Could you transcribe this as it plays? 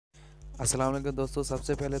अस्सलाम वालेकुम दोस्तों,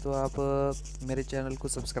 सबसे पहले तो आप मेरे चैनल को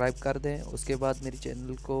सब्सक्राइब कर दें। उसके बाद मेरे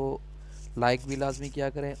चैनल को लाइक भी लाजमी किया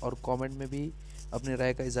करें और कमेंट में भी अपनी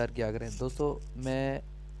राय का इज़हार किया करें। दोस्तों, मैं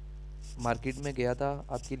मार्केट में गया था,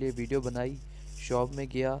 आपके लिए वीडियो बनाई। शॉप में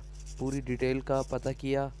गया, पूरी डिटेल का पता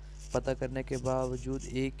किया। पता करने के बावजूद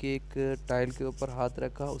एक एक टाइल के ऊपर हाथ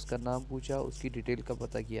रखा, उसका नाम पूछा, उसकी डिटेल का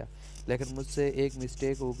पता किया। लेकिन मुझसे एक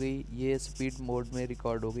मिस्टेक हो गई, ये स्पीड मोड में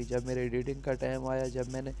रिकॉर्ड हो गई। जब मेरे एडिटिंग का टाइम आया,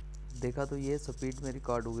 जब मैंने देखा तो ये स्पीड में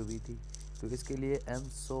रिकॉर्ड हो गई थी। तो इसके लिए आई एम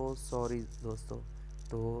सो सॉरी दोस्तों।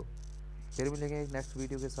 तो फिर मिलेंगे एक नेक्स्ट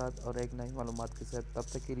वीडियो के साथ और एक नई मालूमात के साथ। तब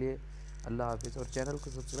तक के लिए अल्लाह हाफिज़, और चैनल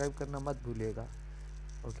को सब्सक्राइब करना मत भूलिएगा।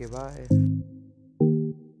 Okay bye.